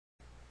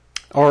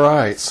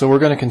Alright, so we're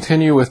going to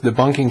continue with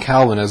debunking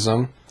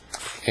Calvinism,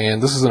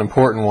 and this is an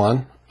important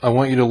one. I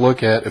want you to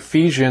look at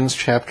Ephesians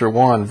chapter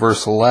 1,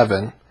 verse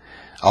 11.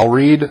 I'll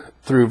read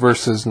through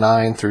verses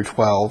 9 through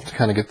 12 to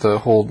kind of get the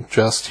whole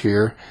gist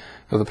here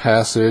of the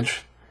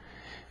passage.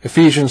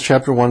 Ephesians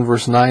chapter 1,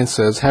 verse 9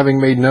 says,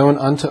 "Having made known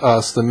unto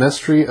us the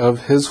mystery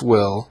of his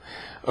will,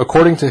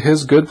 according to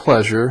his good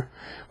pleasure,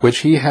 which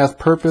he hath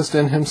purposed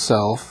in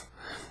himself,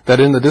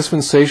 that in the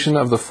dispensation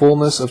of the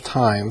fullness of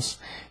times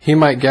he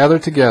might gather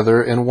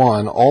together in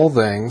one all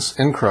things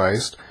in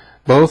Christ,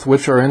 both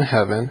which are in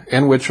heaven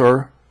and which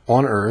are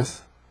on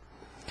earth,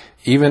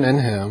 even in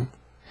him,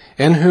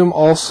 in whom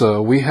also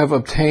we have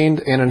obtained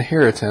an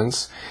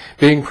inheritance,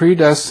 being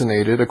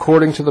predestinated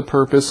according to the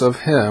purpose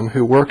of him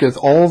who worketh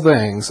all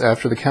things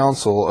after the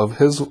counsel of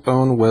his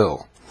own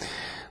will,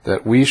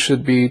 that we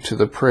should be to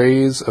the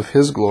praise of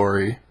his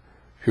glory,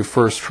 who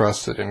first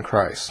trusted in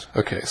Christ."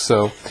 Okay,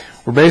 so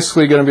we're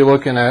basically going to be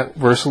looking at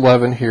verse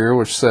 11 here,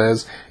 which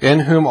says, "In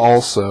whom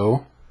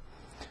also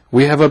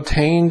we have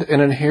obtained an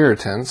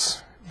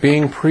inheritance,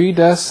 being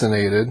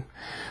predestinated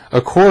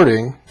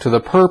according to the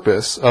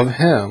purpose of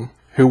him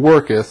who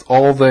worketh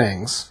all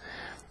things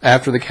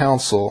after the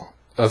counsel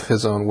of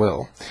his own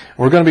will."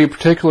 We're going to be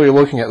particularly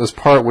looking at this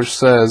part which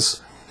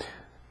says,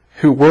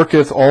 "who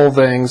worketh all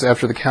things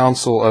after the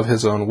counsel of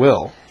his own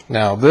will."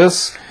 Now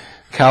this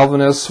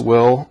Calvinists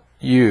will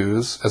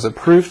use as a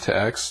proof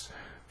text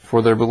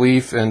for their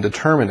belief in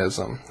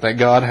determinism, that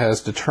God has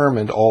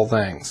determined all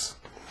things,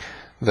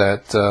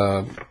 that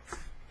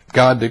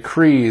God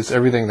decrees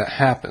everything that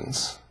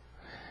happens.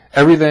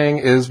 Everything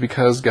is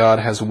because God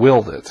has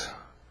willed it,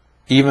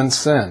 even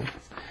sin.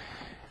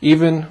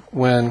 Even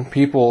when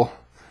people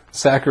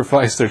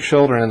sacrifice their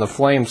children in the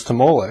flames to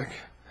Moloch,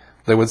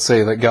 they would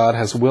say that God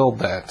has willed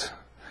that.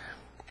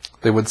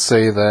 They would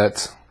say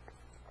that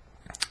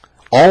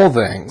all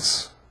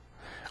things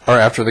are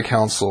after the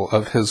counsel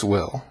of his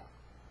will.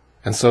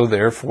 And so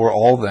therefore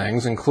all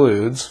things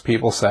includes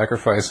people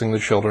sacrificing the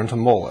children to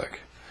Moloch,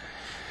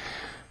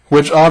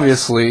 which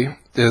obviously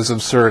is an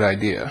absurd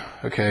idea,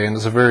 okay, and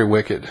it's a very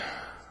wicked.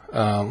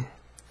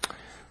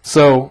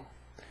 So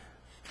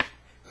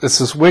it's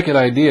this wicked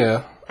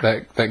idea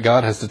that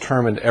God has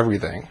determined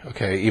everything,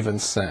 okay, even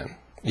sin,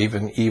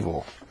 even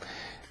evil.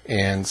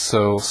 And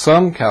so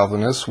some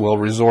Calvinists will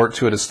resort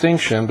to a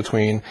distinction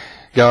between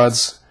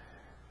God's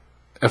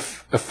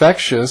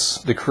effectuous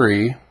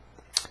decree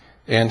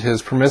and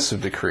his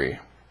permissive decree.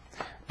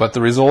 But the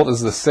result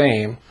is the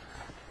same,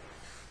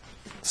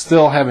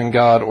 still having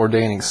God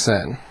ordaining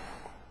sin.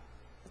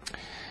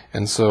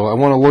 And so I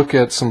want to look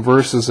at some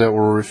verses that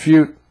will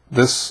refute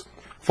this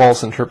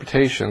false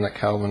interpretation that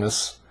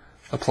Calvinists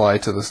apply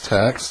to this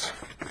text.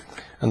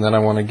 And then I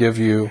want to give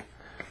you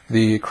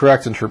the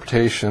correct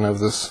interpretation of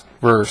this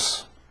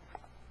verse.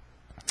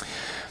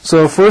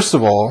 So first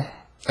of all,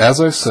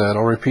 as I've said,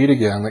 I'll repeat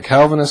again, that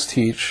Calvinists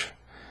teach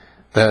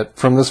that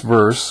from this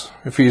verse,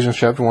 Ephesians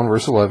chapter 1,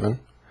 verse 11,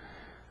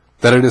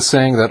 that it is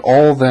saying that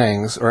all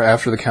things are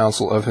after the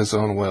counsel of his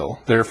own will.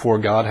 Therefore,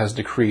 God has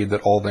decreed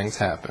that all things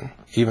happen,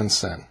 even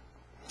sin.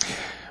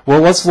 Well,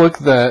 let's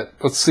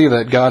see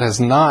that God has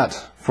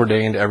not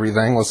ordained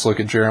everything. Let's look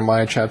at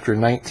Jeremiah chapter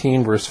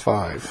 19, verse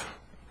 5.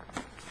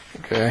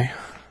 Okay.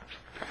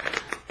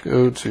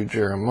 Go to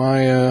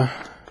Jeremiah,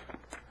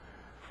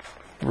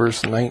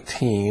 verse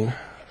 19.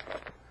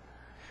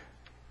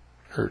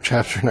 Or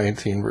chapter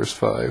 19, verse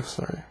 5,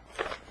 sorry.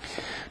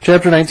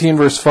 Chapter 19,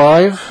 verse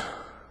 5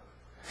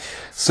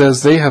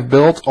 says, "They have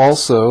built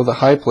also the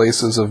high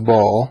places of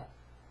Baal,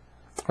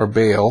 or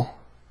Baal,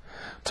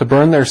 to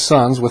burn their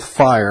sons with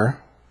fire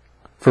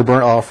for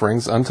burnt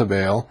offerings unto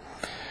Baal,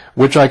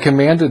 which I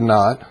commanded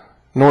not,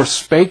 nor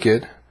spake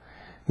it,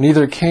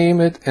 neither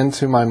came it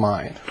into my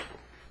mind."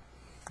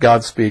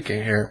 God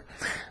speaking here.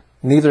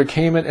 "Neither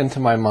came it into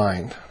my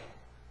mind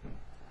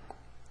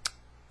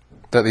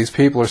that these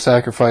people are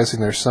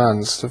sacrificing their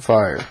sons to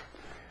fire."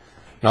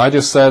 Now I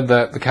just said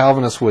that the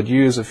Calvinists would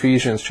use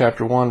Ephesians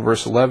chapter 1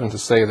 verse 11 to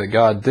say that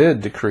God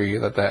did decree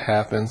that that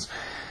happens.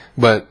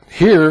 But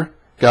here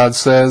God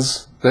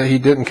says that he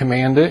didn't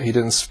command it, he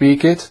didn't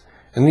speak it,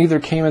 and neither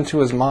came into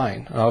his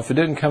mind. Now if it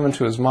didn't come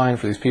into his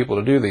mind for these people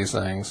to do these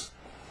things,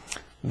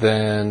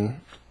 then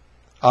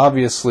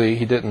obviously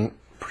he didn't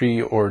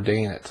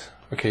preordain it.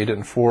 Okay, he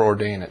didn't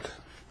foreordain it.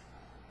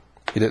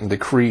 He didn't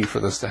decree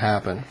for this to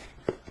happen.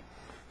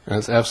 And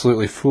it's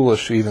absolutely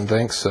foolish to even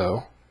think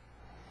so.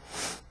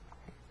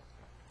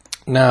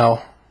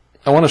 Now,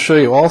 I want to show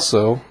you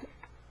also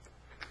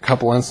a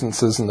couple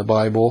instances in the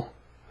Bible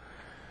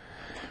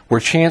where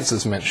chance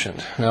is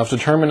mentioned. Now, if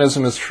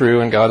determinism is true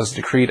and God has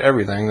decreed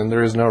everything, then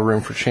there is no room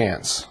for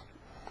chance.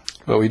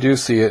 But we do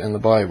see it in the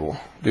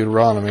Bible.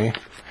 Deuteronomy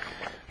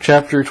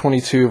chapter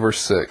 22, verse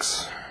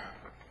 6.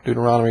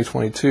 Deuteronomy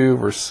 22,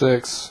 verse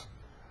 6.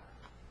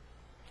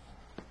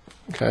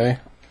 Okay.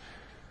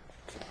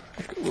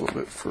 A little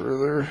bit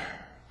further.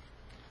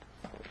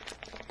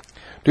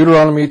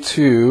 Deuteronomy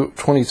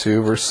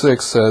 22, verse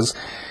 6 says,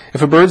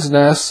 "If a bird's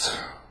nest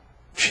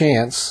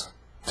chance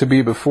to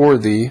be before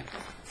thee,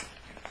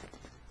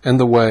 in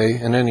the way,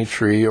 in any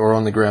tree, or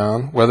on the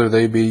ground, whether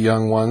they be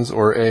young ones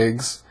or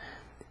eggs,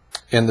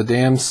 and the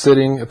dam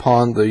sitting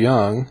upon the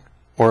young,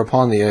 or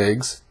upon the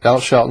eggs, thou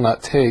shalt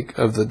not take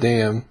of the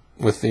dam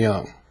with the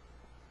young.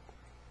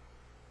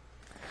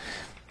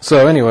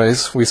 So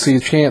anyways, we see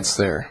chance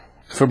there.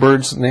 If a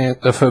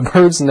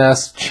bird's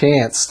nest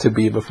chance to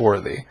be before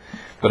thee.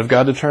 But if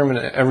God determined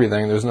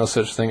everything, there's no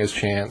such thing as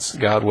chance.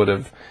 God would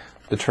have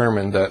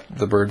determined that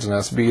the bird's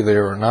nest be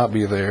there or not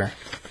be there.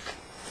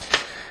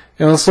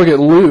 And let's look at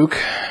Luke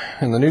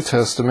in the New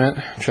Testament,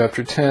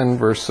 chapter 10,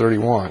 verse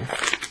 31.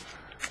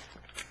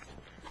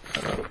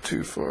 Not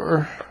too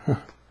far.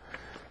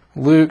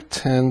 Luke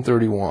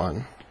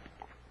 10:31.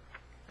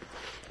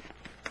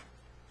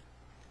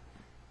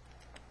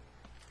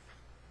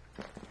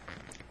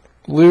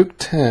 Luke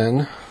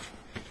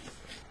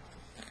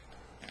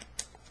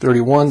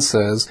 10:31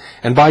 says,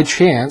 "And by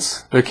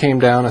chance there came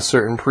down a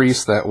certain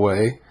priest that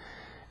way,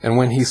 and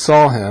when he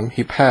saw him,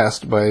 he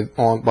passed by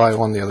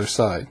on the other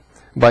side."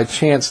 By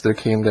chance there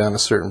came down a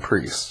certain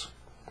priest.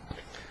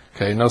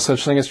 Okay, no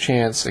such thing as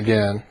chance,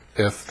 again,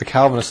 if the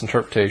Calvinist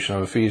interpretation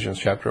of Ephesians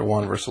chapter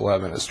 1, verse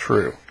 11 is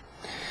true.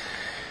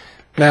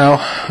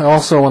 Now, I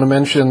also want to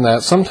mention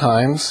that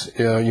sometimes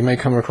you may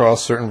come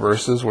across certain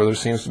verses where there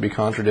seems to be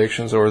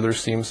contradictions, or there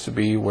seems to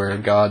be where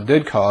God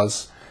did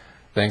cause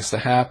things to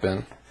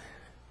happen,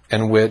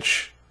 in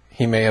which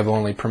he may have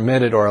only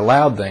permitted or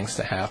allowed things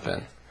to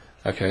happen.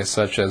 Okay,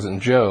 such as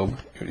in Job,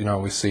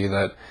 we see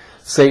that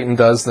Satan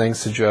does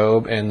things to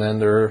Job, and then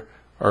there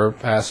are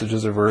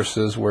passages or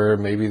verses where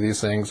maybe these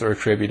things are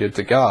attributed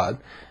to God.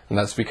 And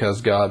that's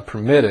because God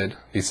permitted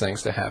these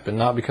things to happen,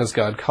 not because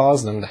God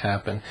caused them to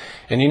happen.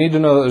 And you need to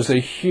know that there's a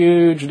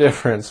huge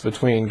difference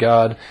between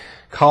God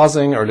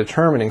causing or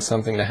determining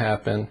something to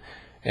happen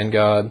and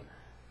God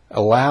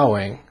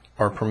allowing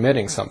or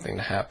permitting something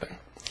to happen.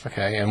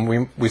 Okay,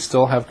 and we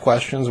still have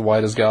questions.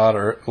 Why does God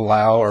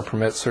allow or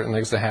permit certain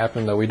things to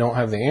happen that we don't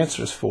have the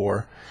answers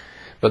for?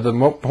 But the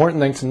important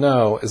thing to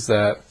know is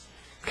that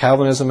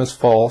Calvinism is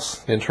false.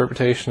 The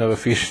interpretation of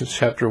Ephesians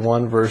chapter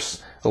 1,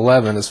 verse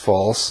 11 is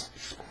false.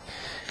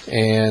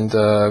 And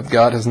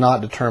God has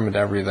not determined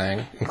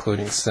everything,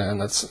 including sin.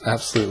 That's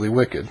absolutely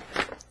wicked.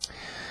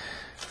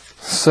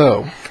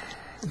 So,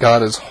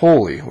 God is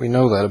holy. We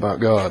know that about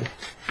God.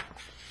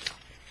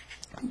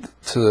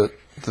 The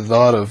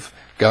thought of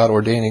God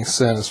ordaining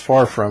sin is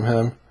far from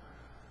him.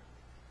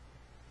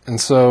 And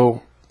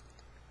so,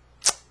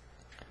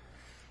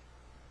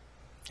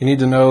 you need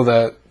to know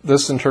that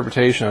this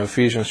interpretation of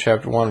Ephesians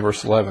chapter 1,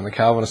 verse 11, the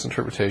Calvinist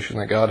interpretation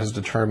that God has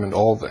determined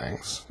all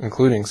things,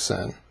 including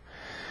sin,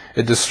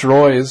 it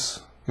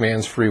destroys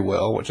man's free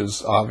will, which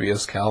is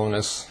obvious.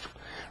 Calvinists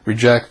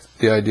reject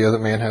the idea that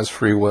man has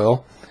free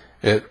will.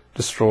 It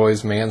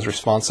destroys man's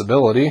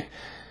responsibility.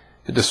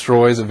 It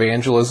destroys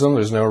evangelism.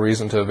 There's no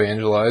reason to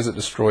evangelize. It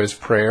destroys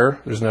prayer.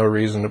 There's no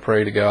reason to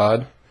pray to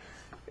God.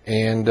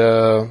 And,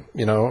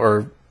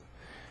 or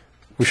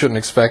we shouldn't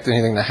expect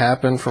anything to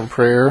happen from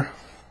prayer.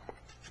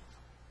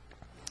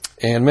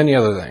 And many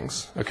other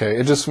things. Okay,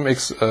 it just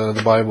makes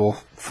the Bible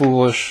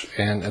foolish,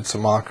 and it's a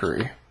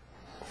mockery.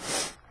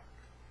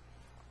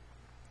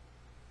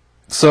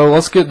 So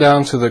let's get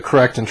down to the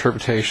correct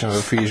interpretation of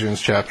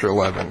Ephesians chapter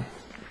 11,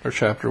 or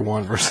chapter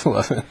 1, verse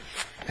 11.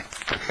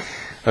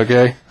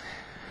 Okay?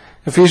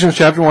 Ephesians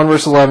chapter 1,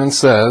 verse 11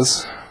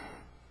 says,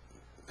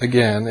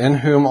 again, "In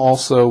whom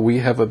also we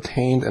have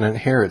obtained an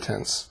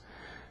inheritance,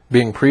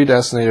 being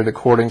predestinated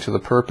according to the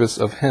purpose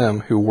of him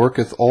who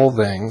worketh all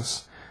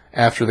things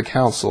after the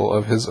counsel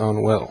of his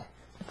own will."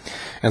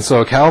 And so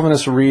a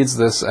Calvinist reads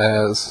this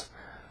as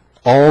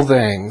all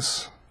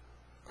things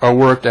are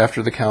worked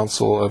after the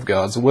counsel of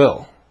God's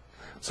will.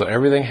 So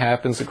everything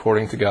happens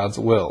according to God's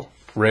will.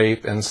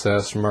 Rape,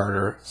 incest,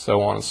 murder,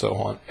 so on and so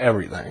on.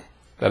 Everything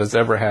that has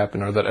ever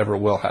happened or that ever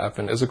will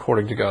happen is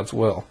according to God's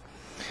will.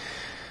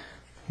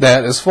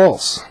 That is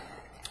false.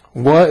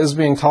 What is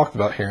being talked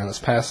about here in this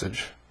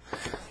passage?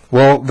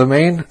 Well,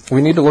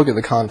 we need to look at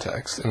the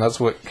context, and that's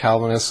what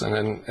Calvinists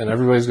and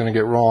everybody's going to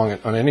get wrong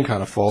on any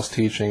kind of false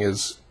teaching,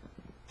 is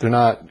they're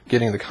not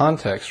getting the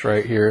context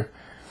right here.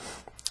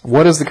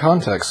 What is the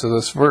context of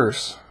this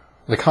verse?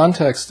 The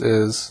context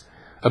is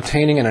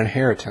obtaining an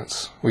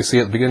inheritance. We see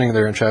at the beginning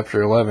there in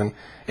chapter 11,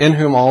 "In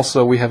whom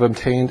also we have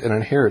obtained an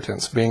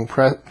inheritance, being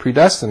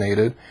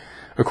predestinated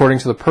according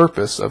to the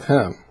purpose of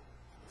him."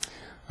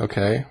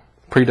 Okay,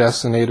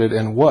 predestinated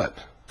in what?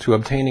 To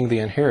obtaining the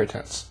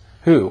inheritance.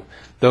 Who?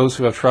 Those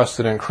who have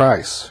trusted in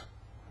Christ.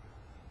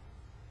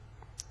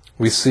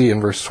 We see in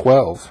verse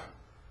 12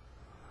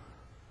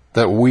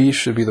 that we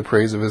should be the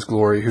praise of his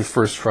glory who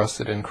first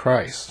trusted in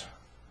Christ.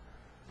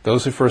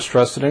 Those who first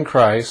trusted in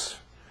Christ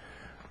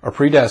are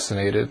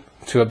predestinated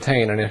to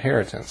obtain an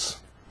inheritance.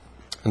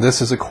 And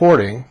this is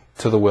according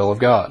to the will of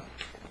God,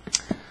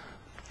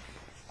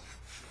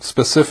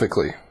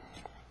 specifically.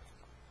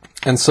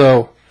 And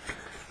so,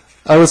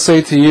 I would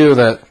say to you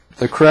that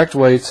the correct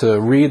way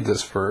to read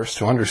this verse,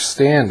 to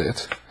understand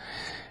it,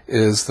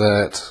 is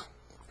that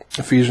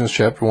Ephesians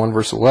chapter 1,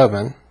 verse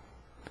 11,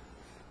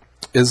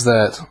 is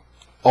that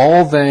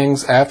all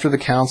things after the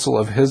counsel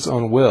of his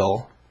own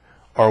will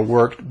are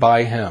worked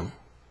by him.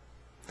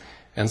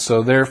 And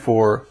so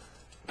therefore,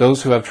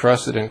 those who have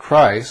trusted in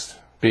Christ,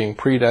 being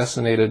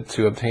predestinated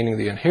to obtaining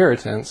the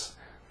inheritance,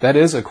 that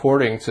is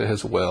according to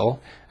his will,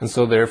 and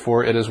so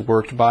therefore it is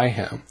worked by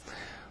him.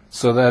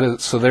 So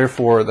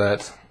therefore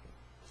that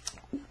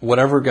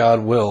whatever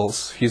God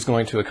wills, he's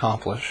going to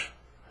accomplish.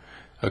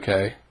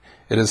 Okay?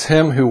 It is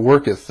him who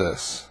worketh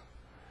this,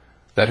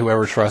 that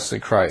whoever trusts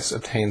in Christ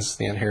obtains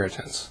the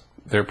inheritance.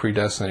 They're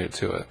predestinated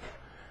to it.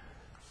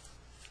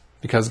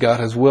 Because God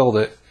has willed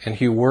it, and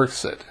he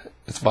works it.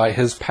 It's by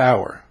his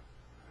power.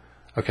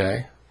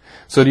 Okay?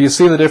 So do you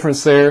see the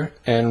difference there?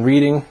 And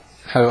reading,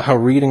 how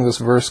reading this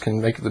verse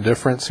can make the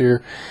difference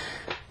here?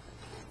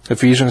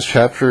 Ephesians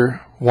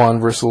chapter 1,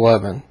 verse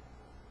 11.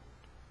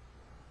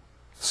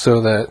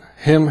 So that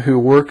him who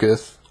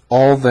worketh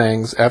all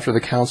things after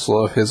the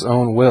counsel of his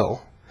own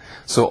will.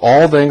 So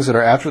all things that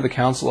are after the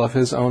counsel of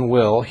his own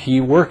will,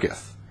 he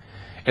worketh.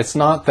 It's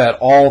not that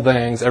all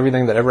things,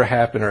 everything that ever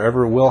happened or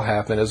ever will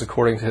happen, is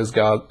according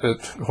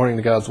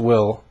to God's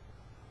will,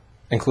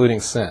 including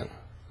sin.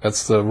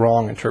 That's the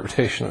wrong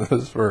interpretation of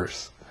this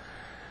verse.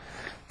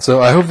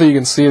 So I hope that you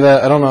can see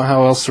that. I don't know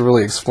how else to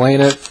really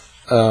explain it.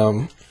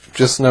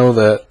 Just know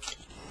that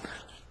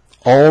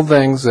all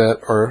things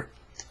that are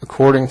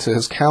according to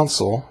his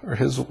counsel or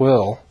his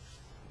will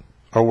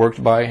are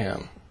worked by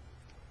him.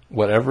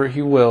 Whatever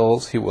he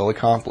wills, he will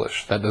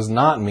accomplish. That does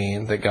not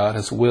mean that God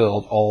has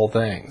willed all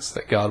things,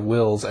 that God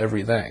wills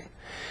everything.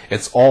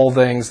 It's all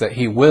things that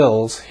he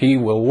wills, he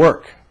will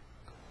work.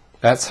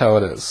 That's how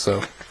it is.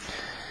 So,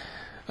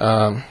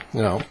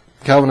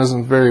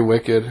 Calvinism is very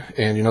wicked,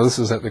 and this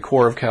is at the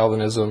core of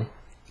Calvinism.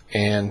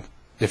 And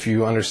if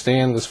you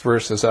understand this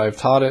verse as I've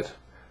taught it,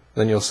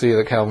 then you'll see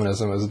that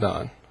Calvinism is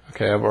done.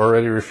 Okay, I've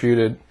already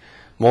refuted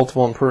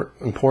multiple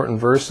important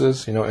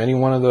verses. Any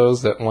one of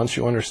those that once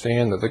you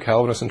understand that the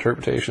Calvinist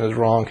interpretation is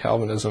wrong,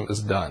 Calvinism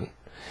is done.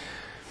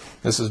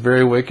 This is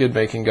very wicked,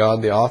 making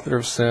God the author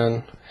of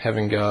sin,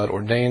 having God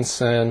ordain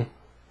sin.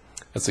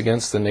 It's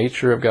against the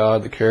nature of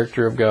God, the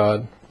character of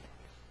God.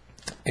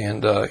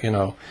 And,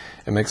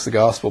 it makes the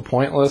gospel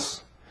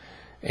pointless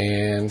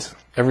and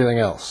everything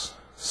else.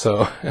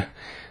 So,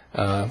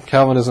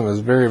 Calvinism is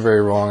very,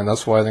 very wrong, and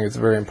that's why I think it's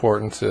very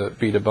important to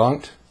be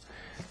debunked.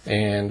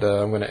 And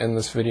I'm going to end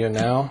this video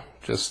now.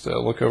 Just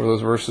look over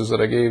those verses that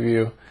I gave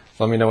you.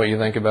 Let me know what you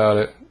think about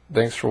it.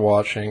 Thanks for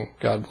watching.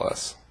 God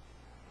bless.